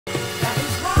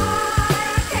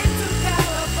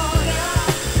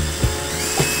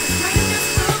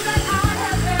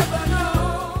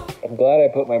glad I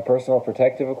put my personal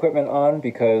protective equipment on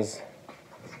because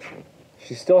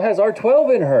she still has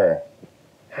R12 in her.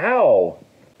 How?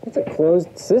 It's a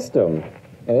closed system,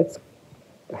 and it's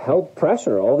held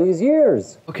pressure all these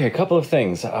years. Okay, a couple of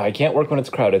things. I can't work when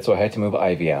it's crowded, so I had to move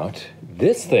Ivy out.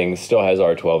 This thing still has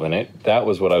R12 in it. That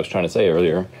was what I was trying to say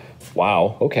earlier.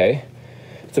 Wow, okay.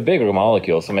 It's a bigger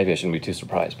molecule, so maybe I shouldn't be too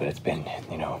surprised, but it's been,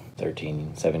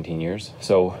 13, 17 years.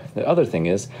 So the other thing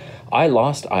is, I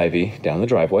lost Ivy down the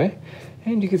driveway,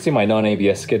 and you can see my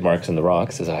non-ABS skid marks in the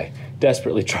rocks as I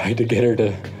desperately tried to get her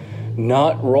to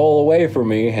not roll away from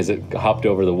me as it hopped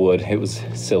over the wood. It was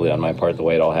silly on my part the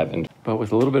way it all happened. But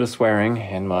with a little bit of swearing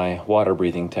and my water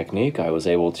breathing technique, I was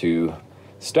able to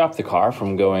stop the car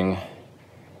from going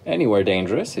anywhere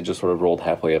dangerous. It just sort of rolled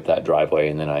halfway up that driveway,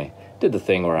 and then I did the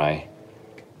thing where I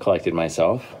collected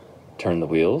myself, turned the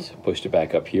wheels, pushed it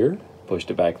back up here, pushed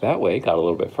it back that way, got a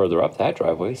little bit further up that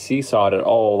driveway, seesawed it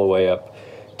all the way up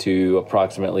to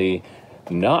approximately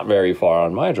not very far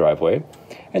on my driveway,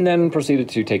 and then proceeded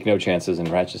to take no chances and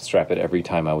ratchet strap it every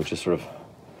time. I would just sort of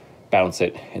bounce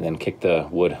it and then kick the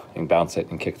wood and bounce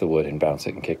it and kick the wood and bounce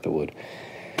it and kick the wood.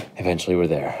 Eventually we're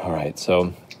there. All right,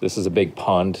 so this is a big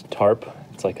pond tarp.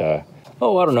 It's like a,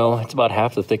 I don't know, it's about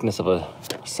half the thickness of a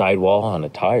sidewall on a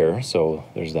tire, so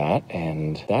there's that,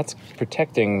 and that's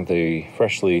protecting the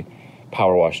freshly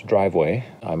power washed driveway.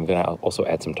 I'm gonna also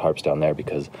add some tarps down there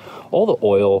because all the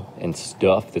oil and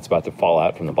stuff that's about to fall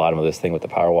out from the bottom of this thing with the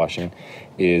power washing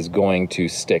is going to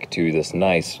stick to this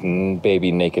nice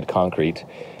baby naked concrete,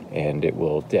 and it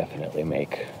will definitely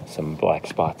make some black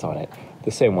spots on it,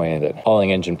 the same way that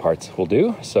hauling engine parts will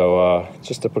do. So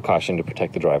just a precaution to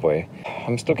protect the driveway.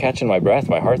 I'm still catching my breath.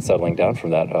 My heart's settling down from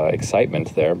that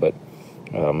excitement there, but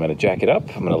I'm gonna jack it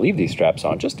up. I'm gonna leave these straps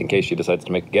on just in case she decides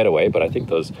to make a getaway, but I think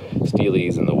those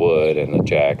steelies and the wood and the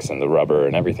jacks and the rubber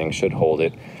and everything should hold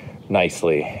it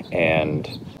nicely, and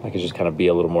I could just kind of be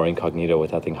a little more incognito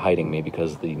with that thing hiding me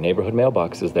because the neighborhood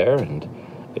mailbox is there, and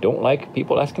I don't like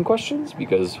people asking questions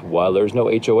because while there's no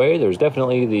HOA, there's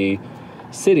definitely the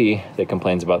city that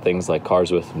complains about things like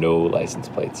cars with no license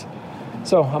plates.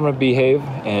 So I'm gonna behave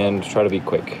and try to be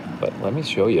quick, but let me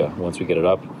show you once we get it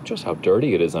up just how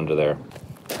dirty it is under there.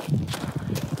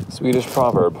 Swedish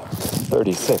proverb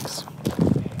 36.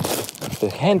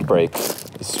 The handbrake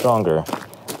is stronger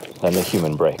than the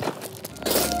human brake.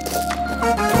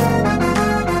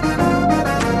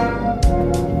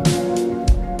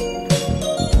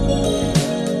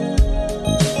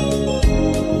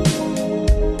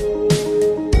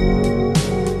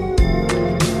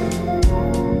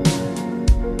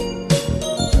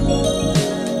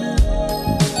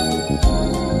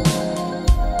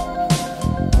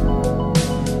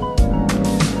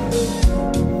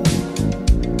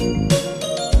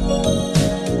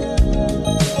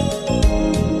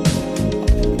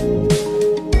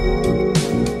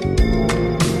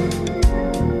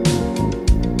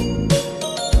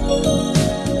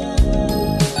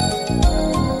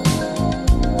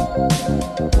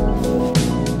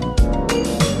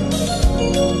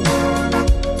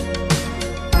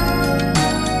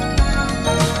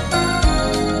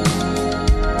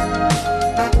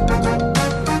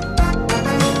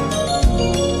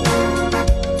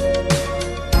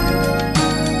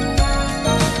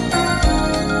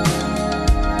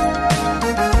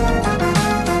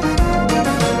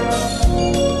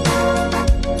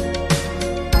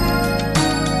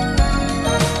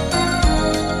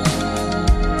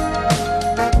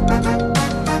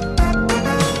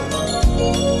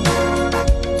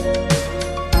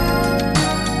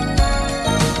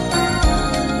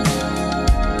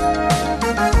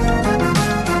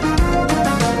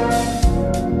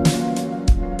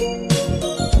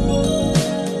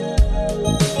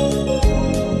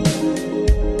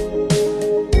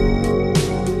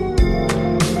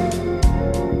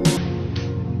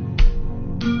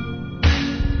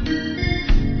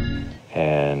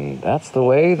 And that's the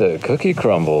way the cookie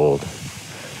crumbled.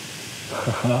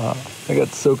 I got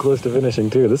so close to finishing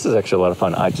too. This is actually a lot of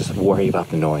fun. I just worry about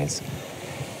the noise.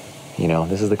 You know,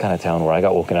 this is the kind of town where I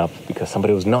got woken up because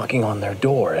somebody was knocking on their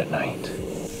door at night.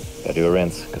 Gotta do a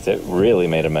rinse because it really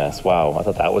made a mess. Wow, I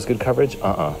thought that was good coverage.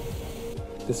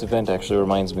 This event actually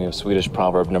reminds me of Swedish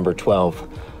proverb number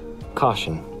 12.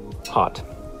 Caution, hot.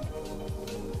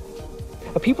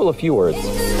 A people of few words.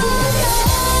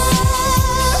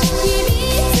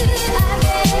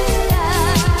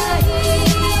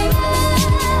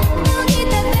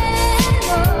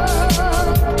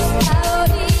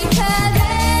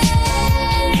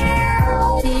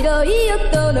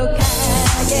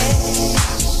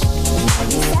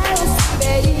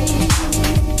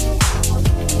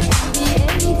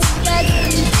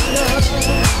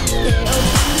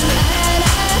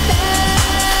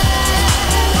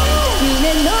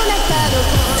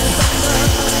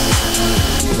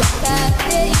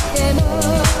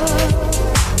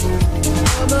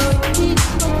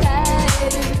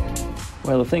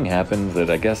 thing happened that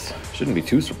I guess shouldn't be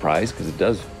too surprised because it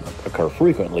does occur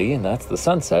frequently, and that's the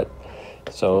sunset.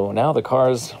 So now the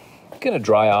car's gonna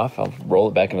dry off. I'll roll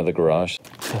it back into the garage.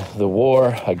 The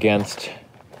war against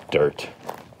dirt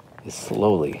is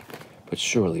slowly but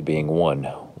surely being won,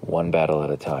 one battle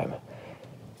at a time.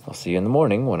 I'll see you in the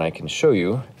morning when I can show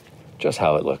you just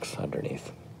how it looks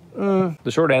underneath.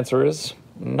 The short answer is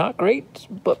not great,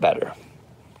 but better.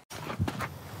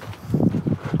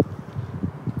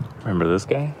 Remember this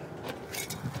guy?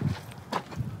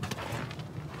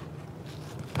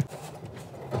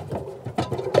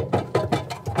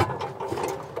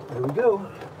 There we go.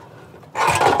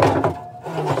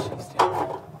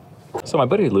 So my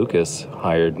buddy Lucas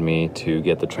hired me to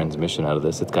get the transmission out of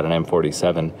this. It's got an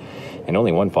M47 and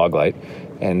only one fog light.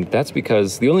 And that's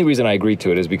because, the only reason I agreed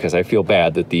to it is because I feel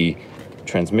bad that the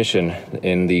transmission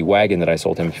in the wagon that I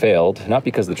sold him failed. Not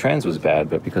because the trans was bad,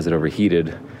 but because it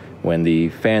overheated when the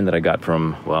fan that I got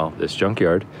from, well, this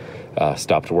junkyard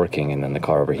stopped working, and then the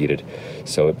car overheated.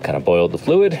 So it kind of boiled the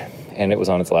fluid, and it was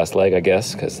on its last leg, I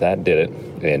guess, because that did it.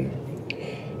 And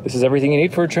this is everything you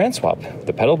need for a trans swap.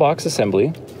 The pedal box assembly,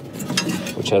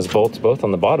 which has bolts both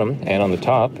on the bottom and on the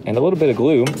top, and a little bit of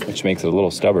glue, which makes it a little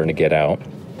stubborn to get out.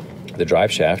 The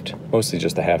drive shaft, mostly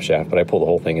just the half shaft, but I pull the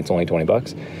whole thing, it's only 20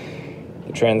 bucks.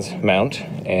 The trans mount,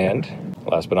 and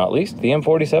last but not least, the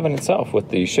M47 itself with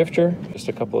the shifter, just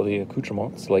a couple of the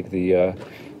accoutrements, like the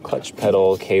clutch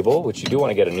pedal cable, which you do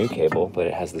want to get a new cable, but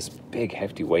it has this big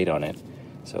hefty weight on it.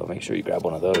 So make sure you grab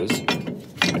one of those.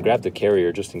 I grabbed the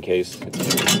carrier just in case it's a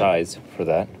different size for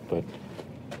that, but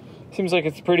seems like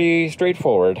it's pretty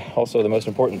straightforward. Also, the most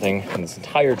important thing in this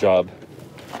entire job,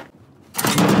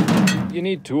 you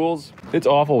need tools. It's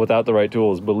awful without the right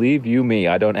tools. Believe you me,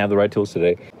 I don't have the right tools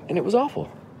today, and it was awful.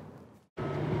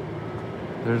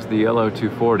 There's the yellow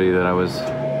 240 that I was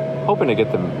hoping to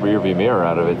get the rear view mirror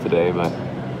out of it today, but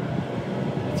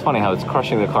it's funny how it's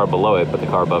crushing the car below it, but the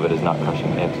car above it is not crushing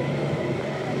it.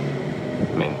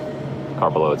 I mean, the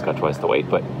car below it's got twice the weight,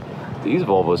 but these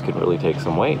Volvos can really take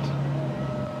some weight.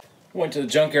 Went to the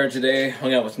junkyard today,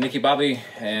 hung out with Nicky Bobby,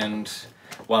 and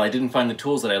while I didn't find the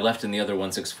tools that I left in the other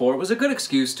 164, it was a good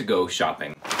excuse to go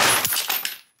shopping.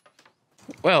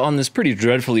 Well, on this pretty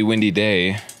dreadfully windy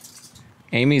day,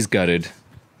 Amy's gutted,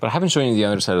 but I haven't shown you the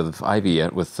other side of the Ivy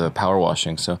yet with the power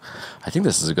washing, so I think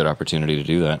this is a good opportunity to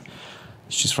do that.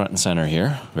 She's front and center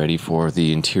here, ready for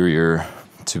the interior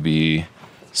to be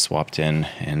swapped in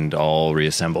and all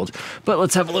reassembled. But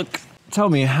let's have a look. Tell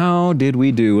me, how did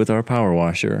we do with our power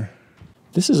washer?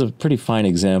 This is a pretty fine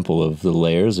example of the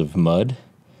layers of mud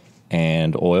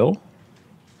and oil.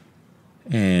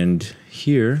 And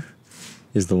here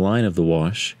is the line of the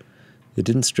wash. It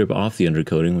didn't strip off the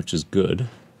undercoating, which is good.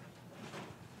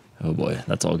 Oh boy,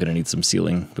 that's all gonna need some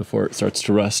sealing before it starts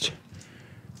to rust.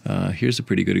 Here's a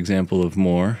pretty good example of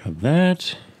more of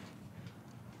that.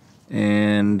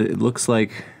 And it looks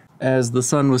like as the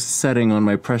sun was setting on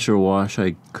my pressure wash,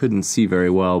 I couldn't see very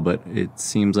well, but it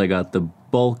seems I got the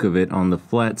bulk of it on the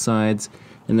flat sides,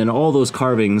 and then all those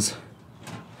carvings,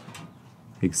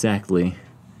 exactly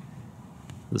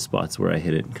the spots where I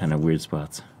hit it, kind of weird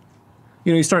spots.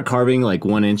 You know, you start carving like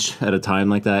 1 inch at a time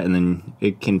like that, and then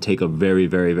it can take a very,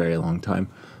 very, very long time.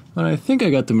 But I think I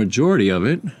got the majority of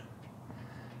it.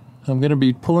 I'm gonna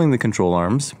be pulling the control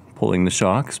arms, pulling the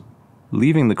shocks,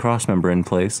 leaving the crossmember in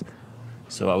place.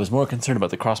 So I was more concerned about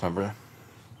the crossmember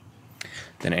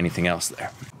than anything else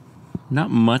there. Not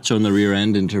much on the rear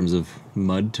end in terms of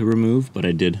mud to remove, but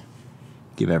I did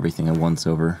give everything a once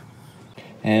over.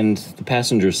 And the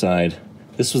passenger side,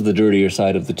 this was the dirtier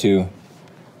side of the two.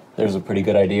 There's a pretty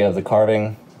good idea of the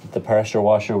carving that the pressure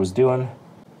washer was doing.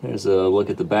 There's a look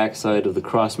at the back side of the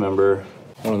crossmember.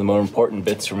 One of the more important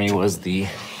bits for me was the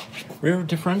rear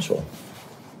differential.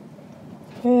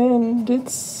 And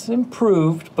it's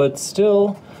improved, but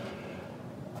still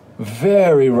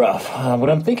very rough.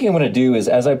 What I'm thinking I'm gonna do is,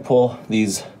 as I pull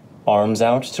these arms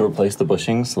out to replace the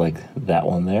bushings, like that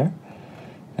one there,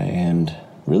 and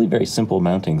really very simple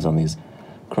mountings on these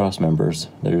cross members.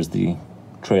 There's the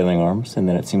trailing arms, and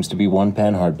then it seems to be one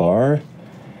panhard bar,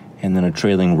 and then a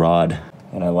trailing rod,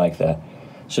 and I like that.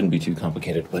 Shouldn't be too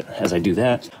complicated, but as I do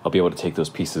that, I'll be able to take those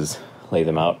pieces, lay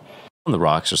them out on the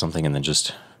rocks or something, and then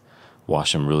just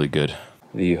wash them really good.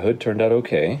 The hood turned out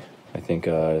okay. I think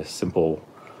a simple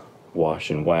wash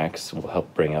and wax will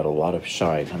help bring out a lot of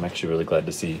shine. I'm actually really glad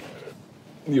to see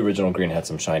the original green had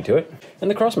some shine to it.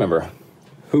 And the crossmember,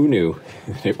 who knew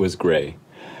it was gray?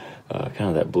 Kind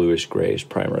of that bluish grayish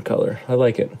primer color. I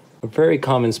like it. A very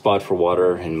common spot for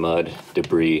water and mud,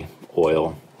 debris,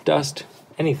 oil, dust,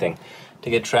 anything to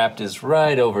get trapped is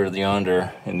right over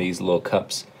yonder in these little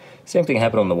cups Same thing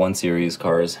happened on the 1 Series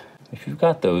cars. If you've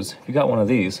got those, if you got one of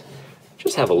these,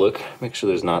 just have a look. Make sure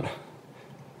there's not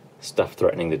stuff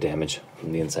threatening to damage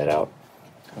from the inside out.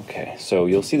 Okay, so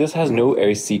you'll see this has no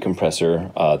AC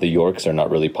compressor. The Yorks are not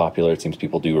really popular. It seems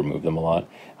people do remove them a lot.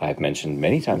 I've mentioned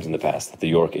many times in the past that the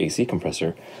York AC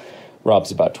compressor robs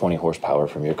about 20 horsepower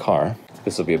from your car.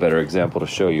 This will be a better example to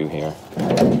show you here.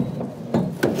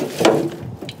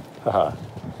 Haha,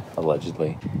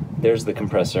 allegedly. There's the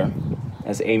compressor.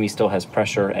 As Amy still has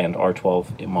pressure and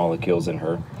R12 molecules in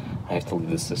her, I have to leave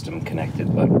the system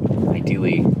connected, but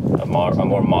ideally a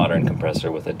more modern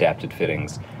compressor with adapted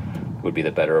fittings would be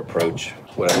the better approach.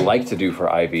 What I'd like to do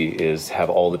for Ivy is have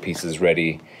all the pieces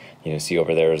ready. You know, see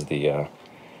over there is the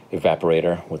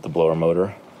evaporator with the blower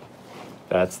motor.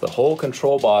 That's the whole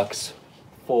control box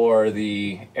for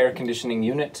the air conditioning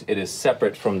unit. It is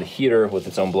separate from the heater with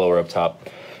its own blower up top.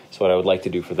 So what I would like to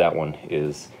do for that one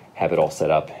is have it all set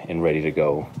up and ready to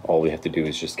go. All we have to do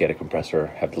is just get a compressor,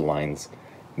 have the lines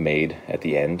made at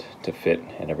the end to fit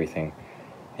and everything.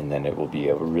 And then it will be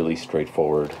a really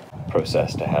straightforward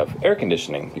process to have air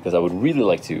conditioning, because I would really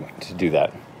like to do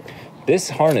that. This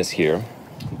harness here,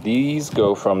 these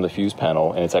go from the fuse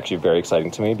panel, and it's actually very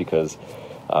exciting to me because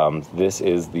this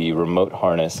is the remote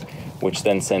harness, which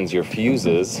then sends your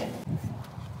fuses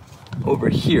over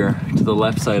here to the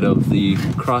left side of the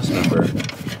cross member.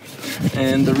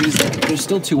 And the reason, there's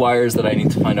still 2 wires that I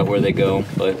need to find out where they go,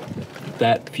 but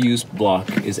that fuse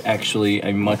block is actually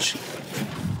it's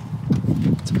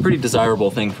a pretty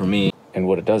desirable thing for me. And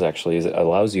what it does actually is it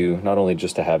allows you not only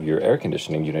just to have your air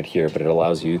conditioning unit here, but it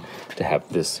allows you to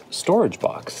have this storage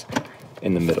box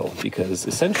in the middle, because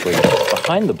essentially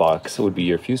behind the box would be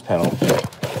your fuse panel,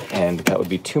 and that would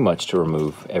be too much to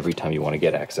remove every time you want to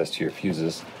get access to your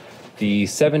fuses. The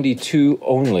 72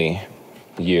 only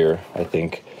year, I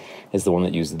think, is the one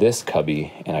that used this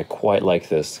cubby, and I quite like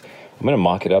this. I'm going to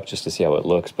mock it up just to see how it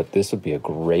looks, but this would be a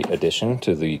great addition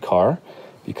to the car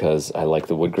because I like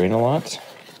the wood grain a lot.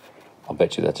 I'll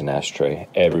bet you that's an ashtray.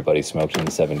 Everybody smoked in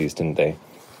the 70s, didn't they?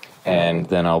 And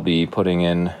then I'll be putting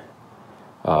in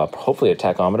hopefully a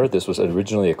tachometer. This was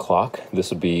originally a clock. This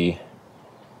would be,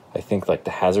 I think, like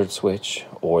the hazard switch,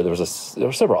 or there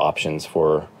were several options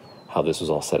for how this was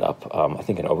all set up. I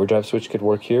think an overdrive switch could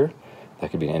work here. That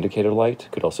could be an indicator light.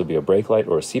 Could also be a brake light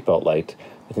or a seatbelt light.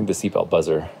 I think the seatbelt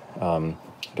buzzer. I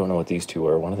don't know what these two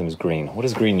are. One of them is green. What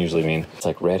does green usually mean? It's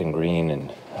like red and green,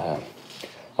 and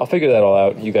I'll figure that all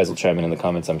out. You guys will chime in the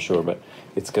comments, I'm sure, but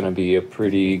it's going to be a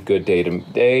pretty good day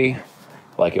today,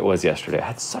 like it was yesterday. I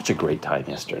had such a great time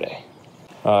yesterday.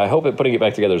 I hope that putting it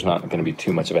back together is not going to be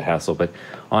too much of a hassle, but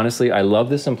honestly, I love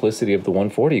the simplicity of the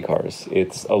 140 cars.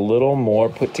 It's a little more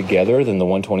put together than the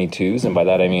 122s, and by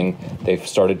that I mean they've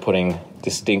started putting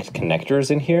distinct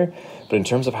connectors in here, but in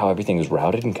terms of how everything is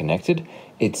routed and connected,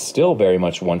 it's still very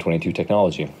much 122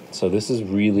 technology. So this is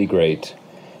really great,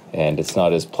 and it's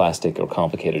not as plastic or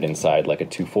complicated inside like a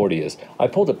 240 is. I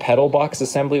pulled a pedal box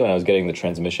assembly when I was getting the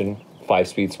transmission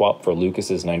 5-speed swap for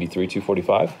Lucas's 93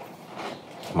 245.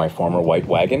 My former white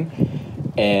wagon,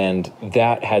 and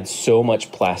that had so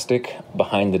much plastic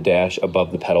behind the dash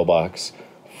above the pedal box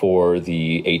for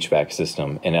the HVAC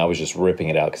system, and I was just ripping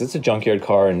it out because it's a junkyard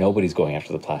car and nobody's going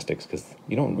after the plastics because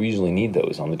you don't usually need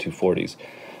those on the 240s,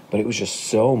 but it was just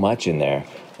so much in there.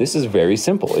 This is very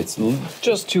simple. It's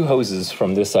just 2 hoses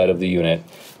from this side of the unit,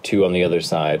 2 on the other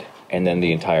side, and then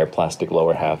the entire plastic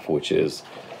lower half, which is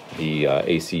the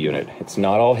AC unit. It's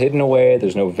not all hidden away.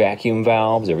 There's no vacuum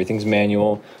valves. Everything's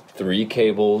manual. 3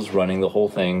 cables running the whole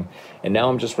thing. And now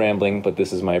I'm just rambling, but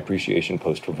this is my appreciation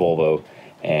post for Volvo.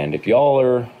 And if y'all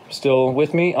are still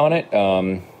with me on it,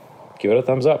 give it a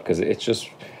thumbs up, because it's just,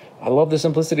 I love the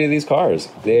simplicity of these cars.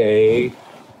 They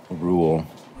rule.